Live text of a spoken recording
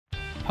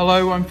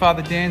Hello, I'm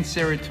Father Dan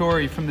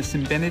Serratori from the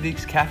St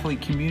Benedict's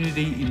Catholic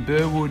Community in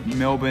Burwood,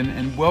 Melbourne,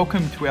 and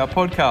welcome to our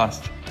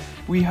podcast.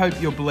 We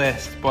hope you're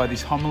blessed by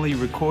this homily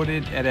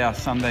recorded at our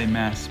Sunday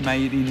Mass.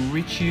 May it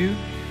enrich you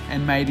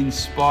and may it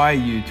inspire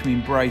you to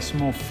embrace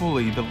more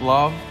fully the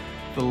love,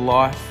 the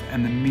life,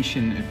 and the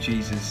mission of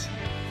Jesus.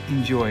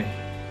 Enjoy.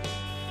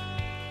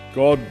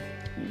 God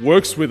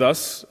works with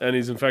us, and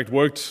He's in fact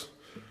worked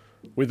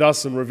with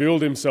us and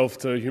revealed Himself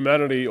to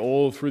humanity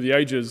all through the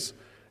ages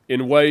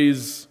in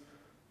ways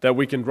that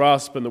we can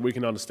grasp and that we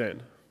can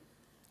understand.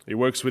 He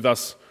works with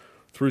us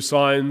through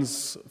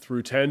signs,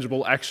 through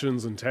tangible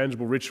actions and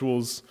tangible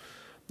rituals.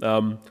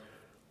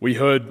 We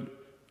heard,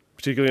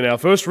 particularly in our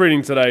first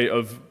reading today,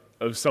 of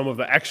some of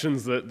the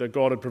actions that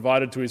God had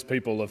provided to His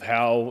people, of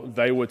how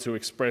they were to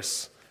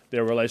express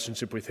their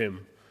relationship with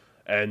Him.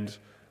 And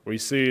we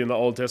see in the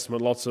Old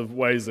Testament lots of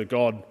ways that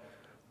God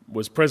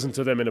was present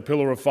to them in a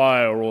pillar of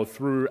fire, or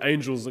through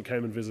angels that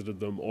came and visited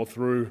them, or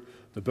through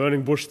the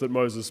burning bush that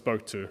Moses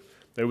spoke to.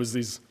 There was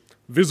these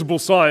visible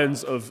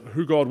signs of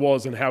who God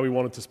was and how He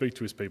wanted to speak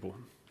to His people.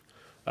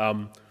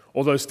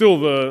 Although still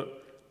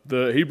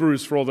the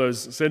Hebrews for all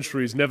those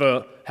centuries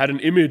never had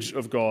an image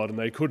of God, and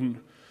they couldn't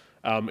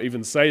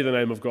even say the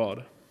name of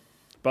God.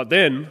 But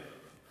then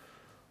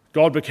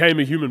God became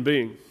a human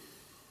being.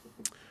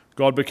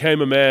 God became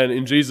a man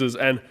in Jesus,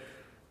 and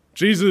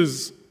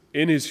Jesus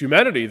in His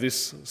humanity,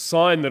 this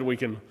sign that we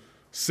can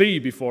see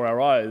before our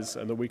eyes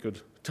and that we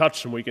could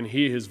touch and we can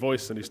hear His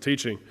voice and His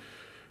teaching.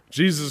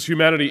 Jesus'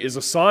 humanity is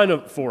a sign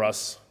for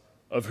us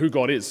of who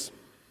God is,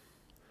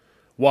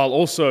 while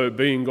also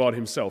being God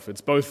Himself. It's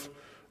both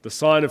the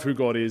sign of who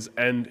God is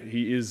and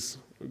He is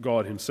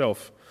God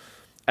Himself.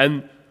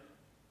 And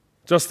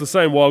just the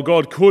same, while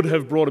God could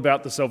have brought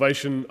about the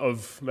salvation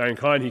of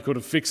mankind, He could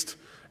have fixed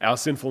our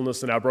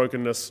sinfulness and our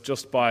brokenness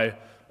just by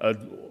a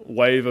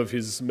wave of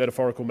His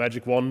metaphorical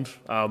magic wand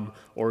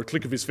or a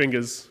click of His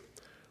fingers.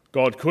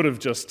 God could have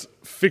just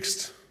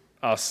fixed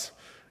us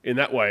in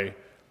that way.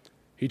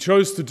 He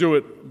chose to do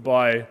it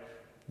by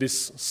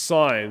this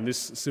sign, this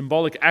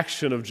symbolic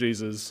action of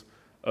Jesus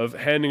of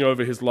handing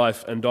over His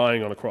life and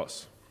dying on a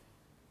cross.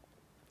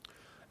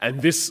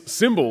 And this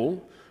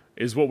symbol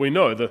is what we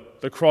know.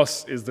 The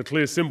cross is the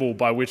clear symbol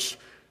by which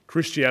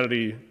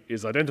Christianity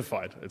is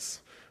identified.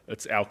 It's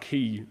our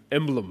key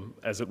emblem,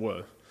 as it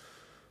were.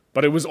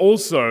 But it was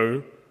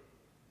also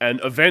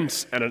an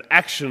event and an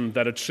action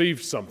that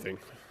achieved something.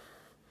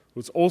 It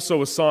was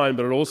also a sign,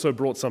 but it also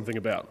brought something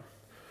about.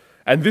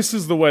 And this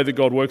is the way that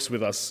God works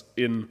with us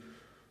in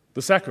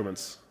the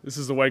sacraments. This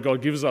is the way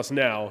God gives us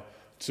now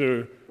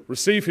to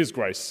receive His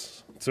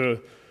grace,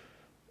 to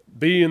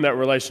be in that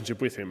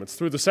relationship with Him. It's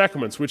through the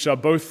sacraments, which are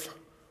both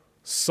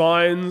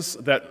signs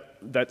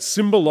that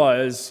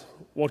symbolize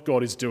what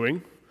God is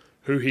doing,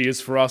 who He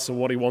is for us and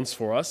what He wants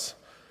for us,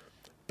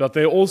 but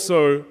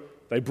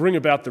they bring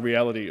about the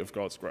reality of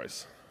God's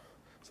grace.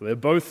 So they're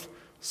both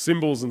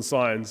symbols and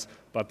signs,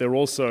 but they're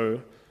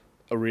also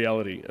a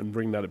reality and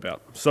bring that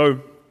about.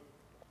 So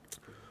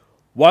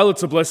while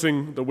it's a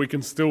blessing that we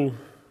can still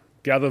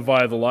gather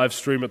via the live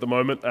stream at the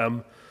moment,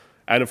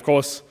 and of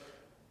course,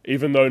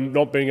 even though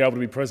not being able to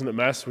be present at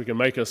Mass, we can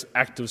make us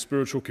act of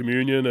spiritual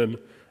communion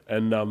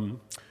and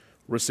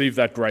receive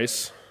that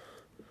grace.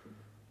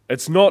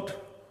 It's not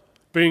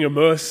being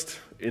immersed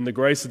in the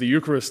grace of the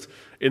Eucharist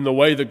in the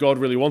way that God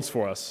really wants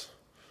for us.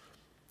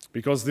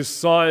 Because this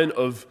sign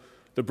of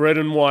the bread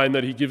and wine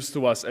that He gives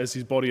to us as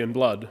His body and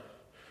blood,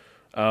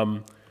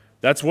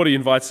 that's what He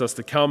invites us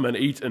to come and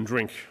eat and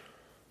drink.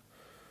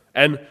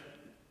 And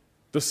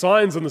the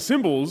signs and the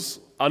symbols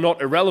are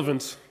not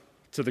irrelevant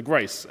to the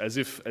grace, as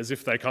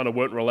if they kind of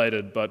weren't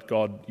related, but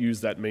God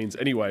used that means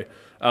anyway.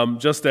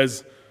 Just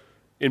as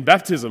in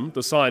baptism,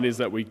 the sign is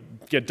that we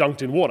get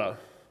dunked in water,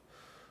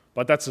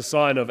 but that's a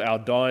sign of our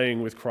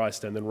dying with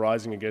Christ and then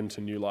rising again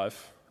to new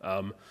life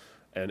and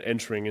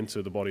entering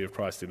into the body of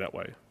Christ in that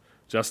way.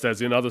 Just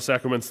as in other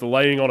sacraments, the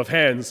laying on of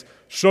hands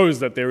shows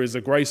that there is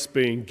a grace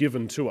being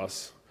given to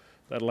us.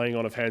 That laying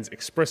on of hands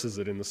expresses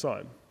it in the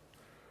sign.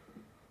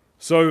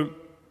 So,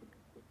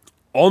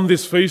 on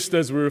this feast,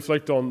 as we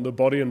reflect on the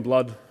body and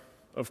blood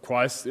of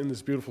Christ in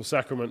this beautiful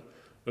sacrament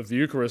of the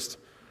Eucharist,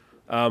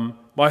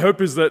 my hope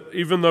is that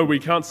even though we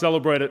can't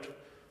celebrate it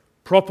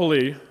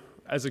properly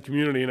as a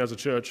community and as a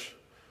church,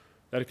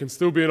 that it can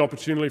still be an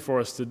opportunity for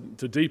us to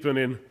deepen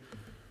in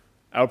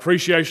our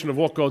appreciation of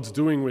what God's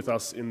doing with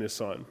us in this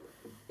sign,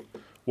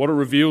 what it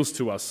reveals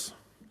to us.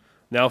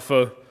 Now,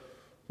 for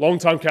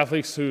long-time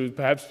Catholics who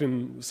perhaps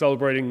been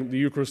celebrating the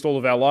Eucharist all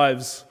of our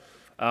lives,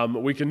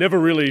 we can never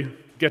really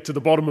get to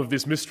the bottom of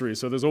this mystery,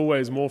 so there's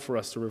always more for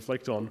us to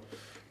reflect on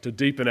to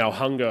deepen our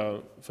hunger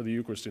for the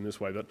Eucharist in this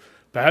way. But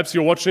perhaps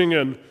you're watching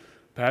and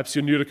perhaps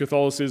you're new to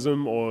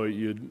Catholicism, or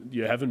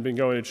you haven't been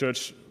going to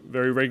church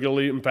very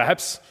regularly, and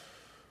perhaps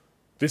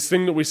this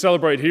thing that we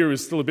celebrate here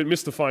is still a bit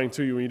mystifying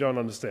to you and you don't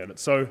understand it.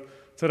 So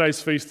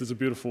today's feast is a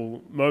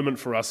beautiful moment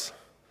for us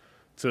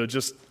to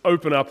just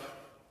open up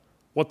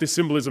what this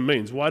symbolism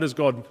means. Why does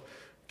God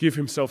give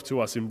Himself to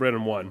us in bread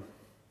and wine?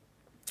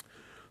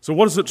 So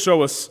what does it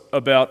show us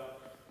about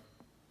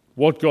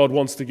what God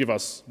wants to give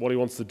us, what he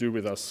wants to do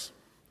with us.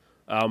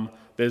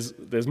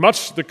 There's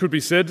much that could be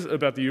said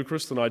about the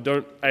Eucharist, and I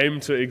don't aim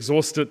to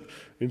exhaust it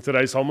in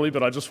today's homily,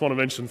 but I just want to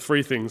mention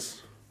three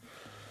things.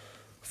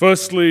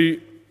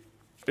 Firstly,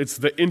 it's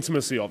the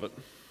intimacy of it.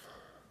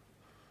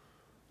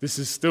 This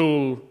is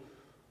still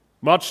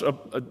much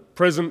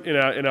present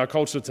in our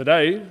culture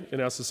today, in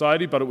our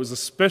society, but it was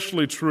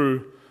especially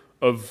true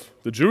of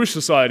the Jewish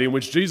society in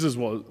which Jesus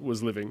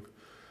was living,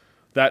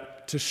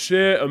 that to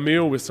share a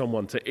meal with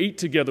someone, to eat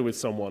together with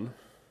someone,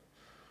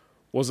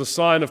 was a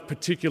sign of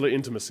particular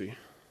intimacy,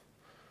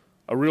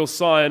 a real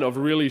sign of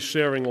really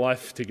sharing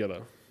life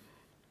together.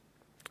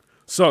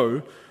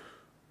 So,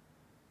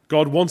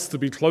 God wants to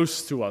be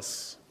close to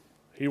us.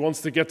 He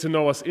wants to get to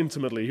know us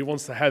intimately. He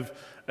wants to have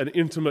an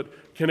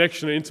intimate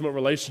connection, an intimate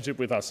relationship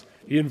with us.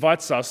 He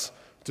invites us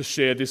to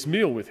share this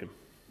meal with him.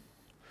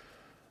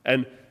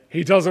 And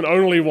he doesn't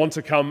only want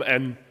to come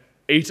and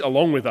eat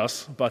along with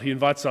us, but he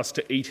invites us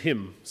to eat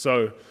him.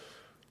 So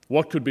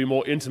what could be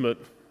more intimate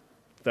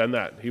than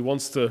that? He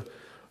wants to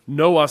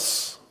know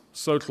us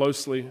so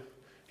closely.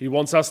 He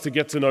wants us to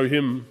get to know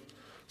him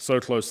so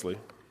closely.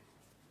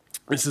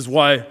 This is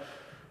why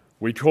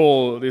we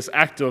call this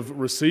act of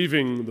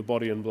receiving the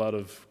body and blood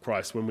of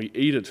Christ, when we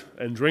eat it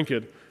and drink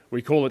it,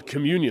 we call it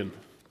communion,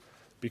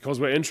 because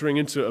we're entering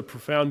into a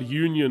profound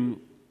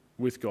union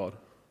with God,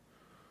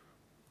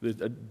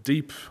 a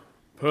deep,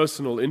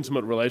 personal,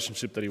 intimate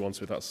relationship that he wants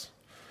with us.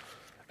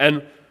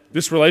 And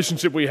this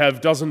relationship we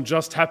have doesn't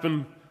just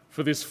happen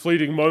for this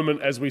fleeting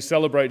moment as we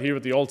celebrate here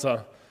at the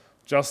altar,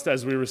 just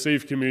as we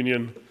receive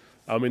communion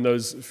in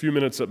those few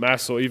minutes at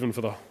Mass, or even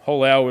for the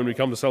whole hour when we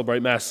come to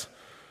celebrate Mass.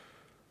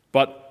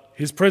 But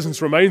his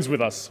presence remains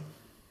with us,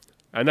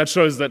 and that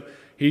shows that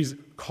he's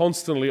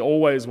constantly,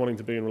 always wanting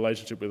to be in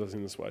relationship with us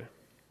in this way.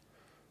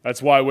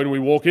 That's why when we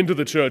walk into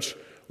the church,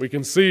 we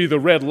can see the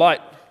red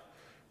light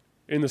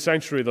in the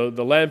sanctuary,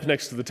 the lamp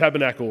next to the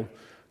tabernacle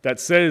that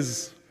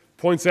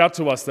points out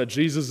to us that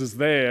Jesus is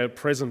there,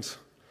 present,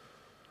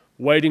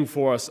 waiting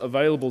for us,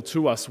 available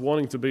to us,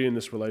 wanting to be in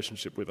this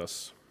relationship with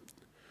us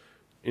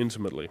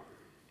intimately.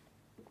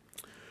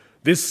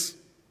 This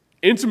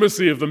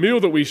intimacy of the meal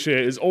that we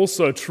share is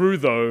also true,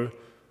 though,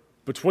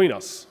 between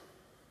us.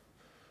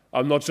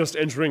 I'm not just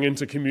entering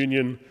into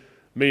communion,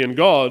 me and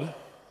God,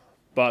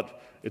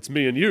 but it's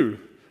me and you.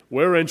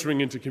 We're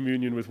entering into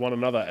communion with one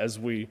another as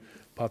we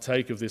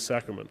partake of this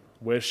sacrament.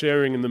 We're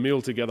sharing in the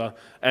meal together,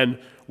 and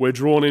we're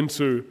drawn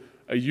into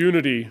a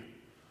unity,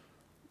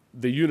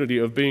 the unity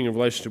of being in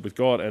relationship with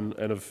God and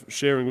of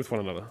sharing with one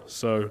another.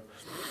 So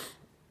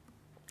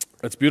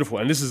it's beautiful.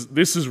 And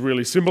this is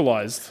really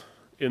symbolized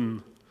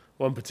in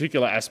one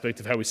particular aspect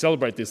of how we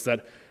celebrate this,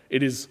 that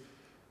it is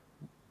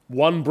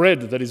one bread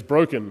that is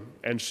broken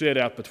and shared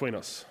out between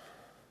us.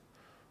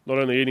 Not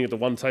only eating at the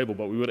one table,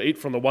 but we would eat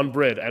from the one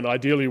bread, and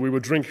ideally we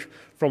would drink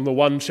from the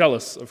one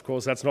chalice. Of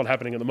course, that's not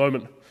happening at the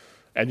moment,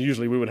 and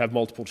usually we would have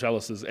multiple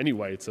chalices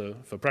anyway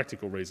for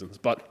practical reasons.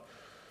 But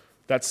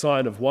that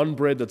sign of one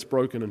bread that's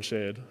broken and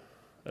shared,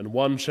 and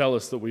one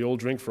chalice that we all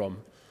drink from,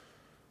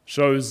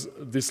 shows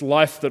this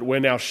life that we're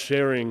now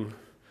sharing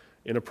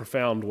in a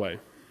profound way.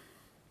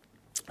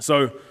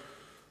 So,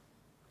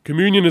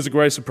 communion is a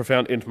grace of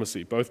profound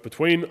intimacy, both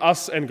between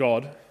us and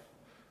God,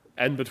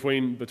 and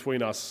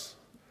between us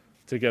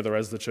together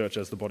as the church,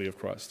 as the body of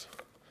Christ.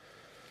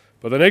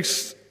 But the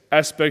next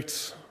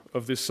aspect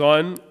of this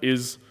sign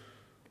is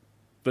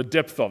the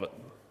depth of it,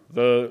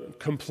 the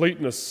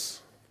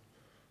completeness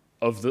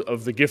of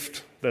the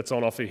gift that's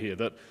on offer here,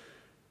 that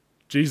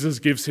Jesus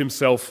gives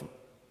himself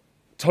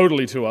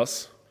totally to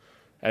us,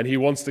 and he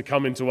wants to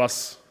come into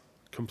us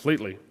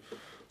completely.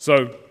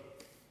 So,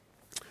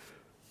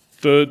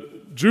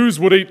 the Jews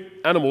would eat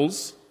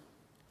animals,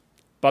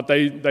 but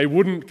they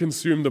wouldn't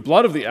consume the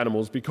blood of the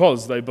animals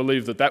because they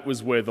believed that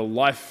was where the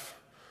life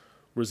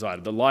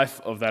resided. The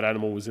life of that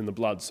animal was in the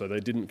blood, so they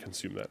didn't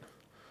consume that.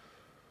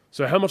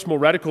 So how much more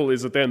radical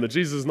is it then that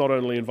Jesus not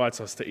only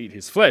invites us to eat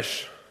his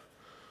flesh,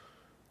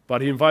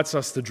 but he invites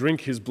us to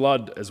drink his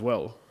blood as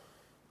well?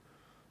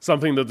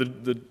 Something that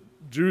the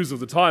Jews of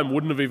the time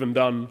wouldn't have even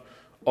done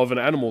of an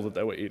animal that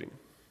they were eating.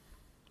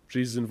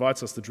 Jesus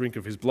invites us to drink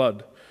of his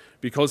blood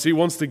because he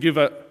wants to give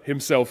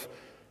himself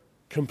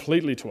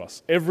completely to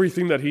us.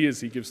 Everything that he is,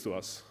 he gives to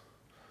us.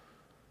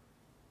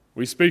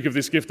 We speak of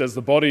this gift as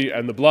the body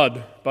and the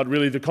blood, but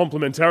really the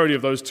complementarity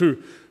of those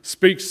two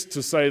speaks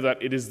to say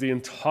that it is the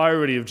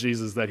entirety of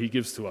Jesus that he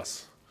gives to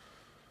us.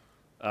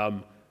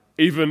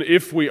 Even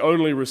if we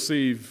only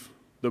receive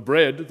the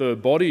bread, the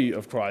body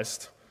of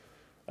Christ,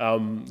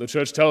 the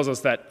church tells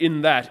us that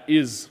in that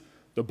is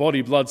the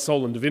body, blood,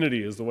 soul, and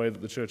divinity is the way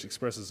that the church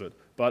expresses it.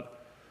 But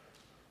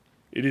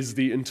it is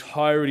the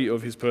entirety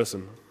of his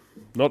person,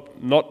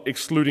 not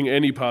excluding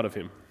any part of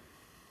him.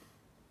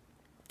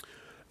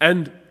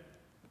 And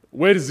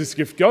where does this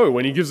gift go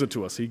when he gives it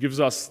to us? He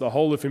gives us the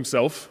whole of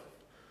himself.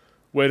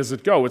 Where does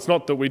it go? It's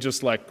not that we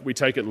just we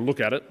take it and look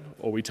at it,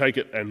 or we take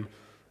it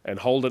and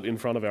hold it in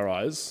front of our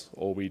eyes,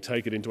 or we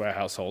take it into our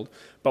household,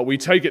 but we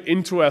take it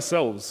into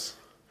ourselves.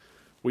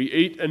 We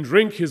eat and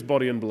drink his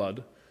body and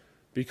blood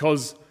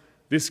because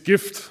this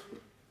gift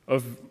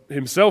of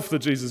himself that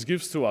Jesus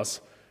gives to us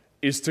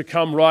is to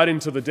come right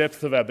into the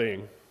depth of our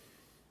being.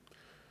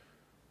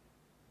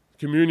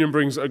 Communion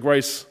brings a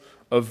grace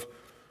of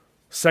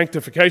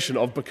sanctification,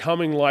 of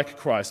becoming like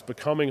Christ,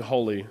 becoming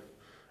holy.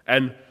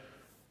 And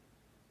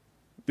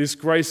this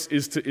grace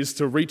is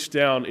to reach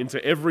down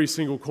into every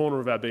single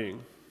corner of our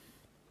being,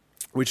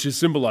 which is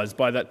symbolized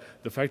by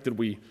the fact that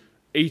we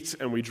eat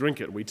and we drink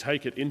it, we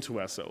take it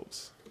into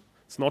ourselves.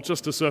 It's not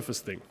just a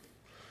surface thing.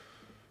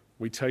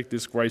 We take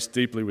this grace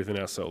deeply within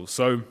ourselves.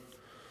 So,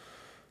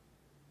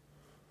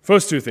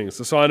 first two things.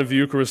 The sign of the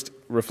Eucharist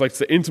reflects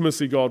the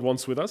intimacy God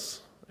wants with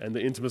us and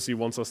the intimacy he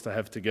wants us to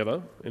have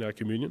together in our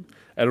communion.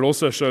 And it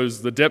also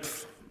shows the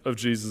depth of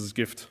Jesus'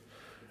 gift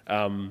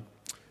and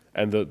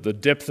the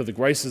depth of the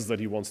graces that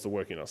he wants to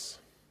work in us,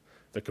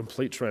 the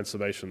complete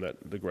transformation that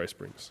the grace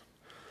brings.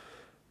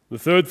 The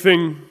third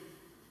thing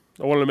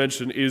I want to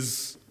mention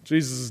is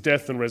Jesus'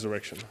 death and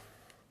resurrection.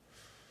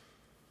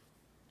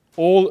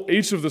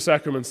 Each of the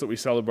sacraments that we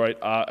celebrate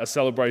are a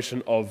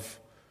celebration of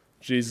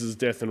Jesus'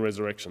 death and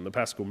resurrection, the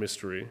Paschal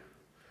mystery,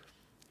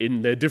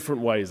 in their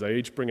different ways. They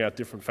each bring out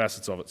different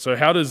facets of it. So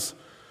how does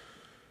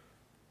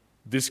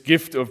this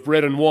gift of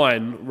bread and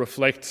wine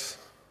reflect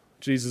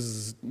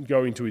Jesus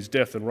going to his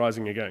death and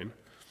rising again?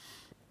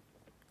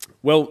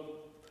 Well,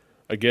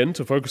 again,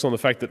 to focus on the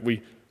fact that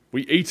we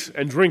eat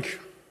and drink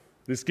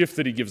this gift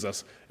that he gives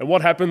us. And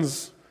what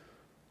happens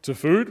to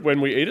food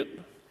when we eat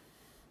it?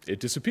 It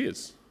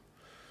disappears.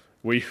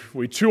 We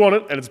chew on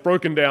it and it's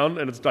broken down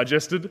and it's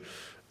digested.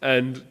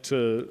 And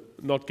to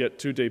not get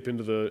too deep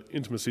into the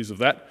intimacies of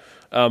that,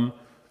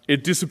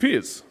 it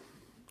disappears.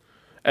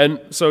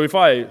 And so if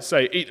I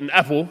say eat an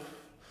apple,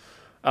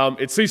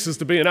 it ceases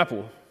to be an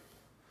apple.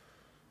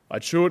 I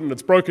chew it and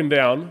it's broken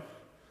down,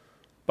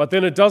 but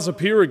then it does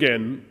appear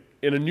again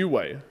in a new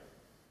way.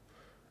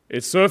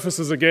 It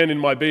surfaces again in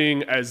my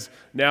being as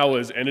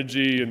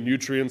energy and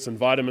nutrients and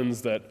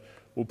vitamins that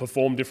will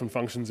perform different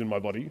functions in my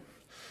body.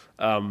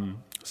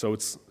 So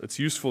it's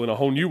useful in a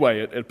whole new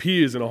way. It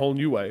appears in a whole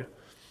new way.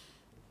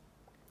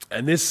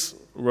 And this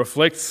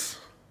reflects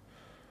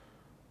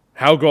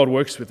how God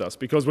works with us.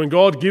 Because when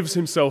God gives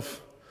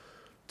himself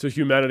to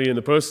humanity in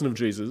the person of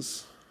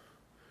Jesus,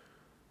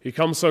 he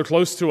comes so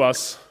close to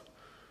us,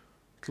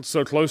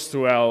 so close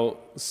to our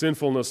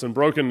sinfulness and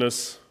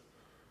brokenness,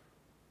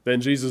 then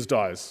Jesus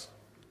dies.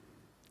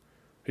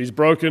 He's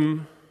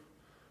broken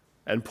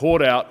and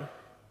poured out,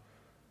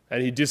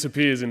 and he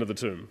disappears into the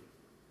tomb.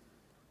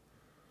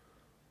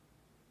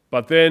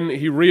 But then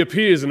he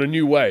reappears in a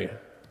new way.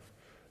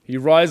 He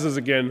rises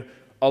again,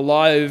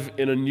 alive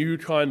in a new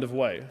kind of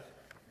way.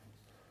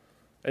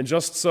 And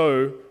just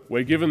so,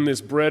 we're given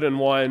this bread and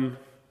wine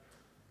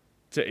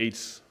to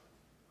eat.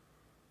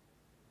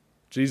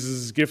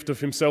 Jesus' gift of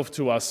himself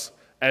to us.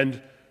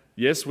 And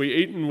yes, we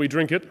eat and we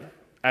drink it,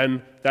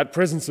 and that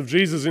presence of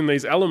Jesus in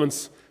these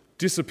elements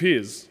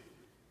disappears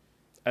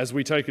as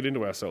we take it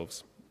into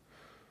ourselves.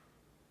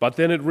 But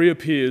then it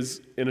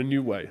reappears in a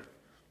new way,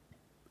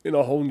 in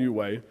a whole new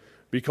way,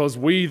 because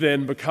we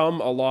then become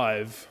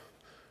alive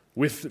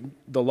with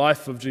the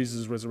life of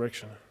Jesus'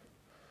 resurrection.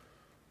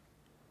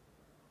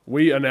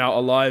 We are now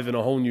alive in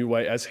a whole new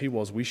way as he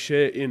was. We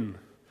share in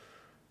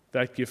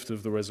that gift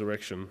of the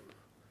resurrection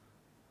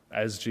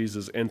as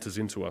Jesus enters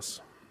into us.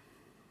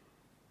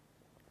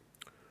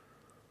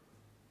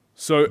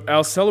 So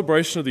our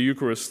celebration of the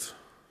Eucharist,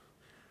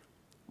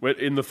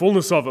 in the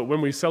fullness of it,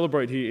 when we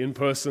celebrate here in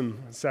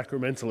person,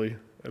 sacramentally,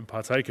 and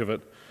partake of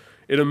it,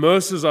 it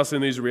immerses us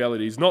in these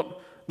realities, not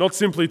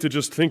simply to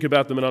just think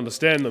about them and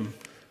understand them,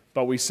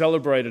 but we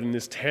celebrate it in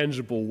this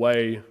tangible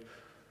way.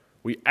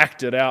 We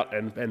act it out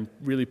and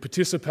really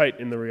participate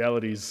in the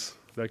realities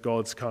that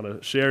God's kind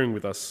of sharing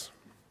with us.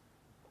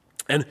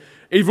 And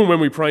even when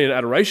we pray in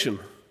adoration,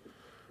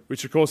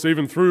 which of course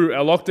even through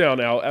our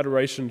lockdown, our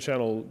adoration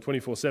channel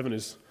 24/7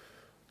 is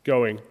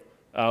going.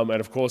 And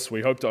of course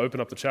we hope to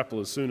open up the chapel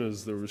as soon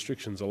as the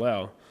restrictions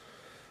allow.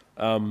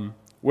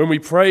 When we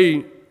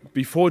pray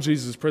before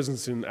Jesus'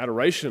 presence in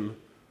adoration,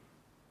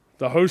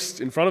 the host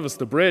in front of us,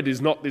 the bread,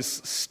 is not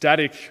this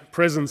static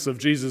presence of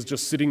Jesus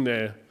just sitting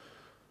there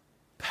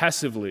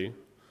passively,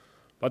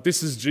 but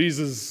this is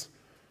Jesus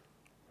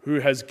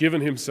who has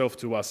given himself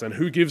to us and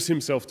who gives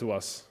himself to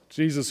us.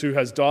 Jesus who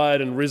has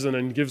died and risen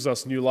and gives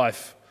us new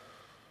life.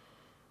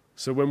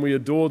 So when we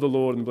adore the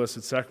Lord in the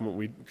Blessed Sacrament,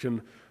 we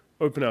can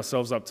open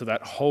ourselves up to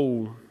that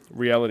whole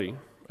reality.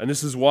 And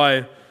this is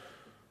why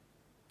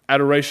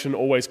adoration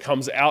always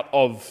comes out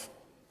of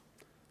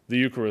the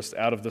Eucharist,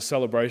 out of the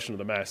celebration of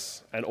the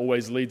Mass, and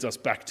always leads us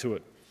back to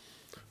it,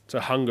 to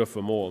hunger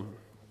for more.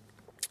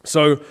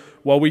 So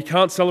while we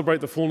can't celebrate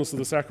the fullness of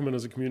the sacrament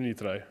as a community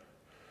today,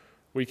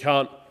 we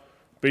can't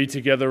be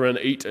together and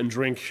eat and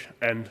drink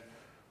and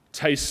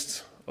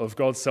taste of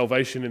God's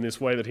salvation in this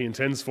way that he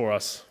intends for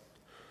us,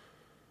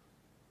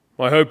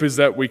 my hope is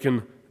that we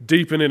can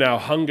deepen in our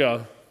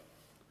hunger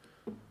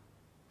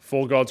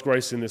for God's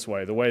grace in this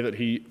way, the way that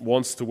he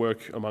wants to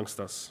work amongst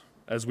us.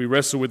 As we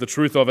wrestle with the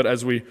truth of it,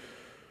 as we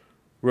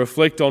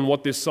reflect on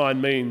what this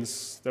sign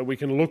means, that we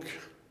can look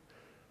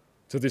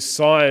to this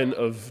sign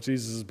of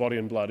Jesus' body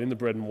and blood in the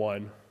bread and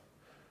wine,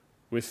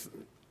 with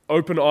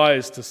open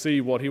eyes to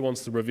see what he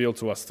wants to reveal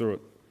to us through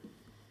it.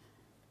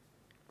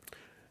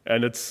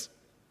 And it's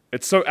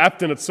so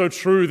apt and it's so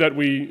true that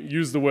we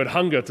use the word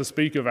hunger to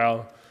speak of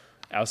our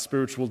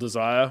spiritual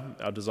desire,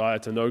 our desire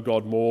to know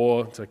God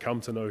more, to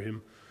come to know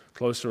him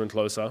closer and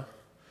closer,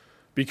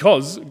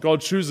 because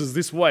God chooses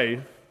this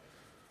way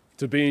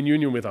to be in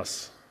union with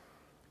us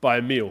by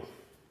a meal.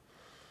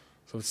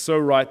 So it's so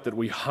right that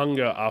we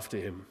hunger after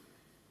him.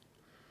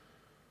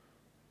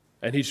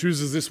 And he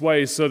chooses this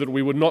way so that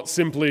we would not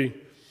simply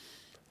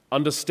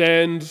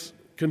understand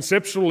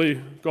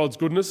conceptually God's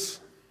goodness,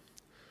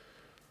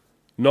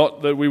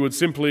 not that we would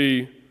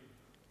simply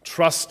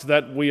trust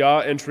that we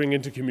are entering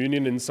into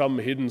communion in some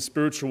hidden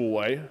spiritual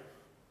way,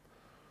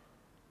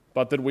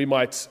 but that we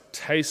might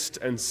taste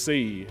and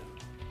see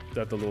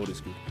that the Lord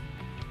is good.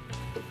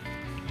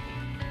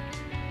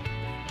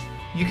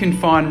 You can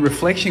find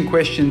reflection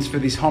questions for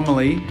this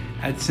homily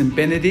at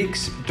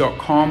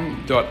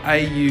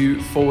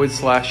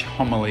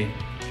stbenedicts.com.au/homily.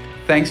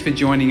 Thanks for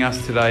joining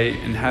us today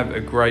and have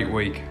a great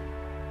week.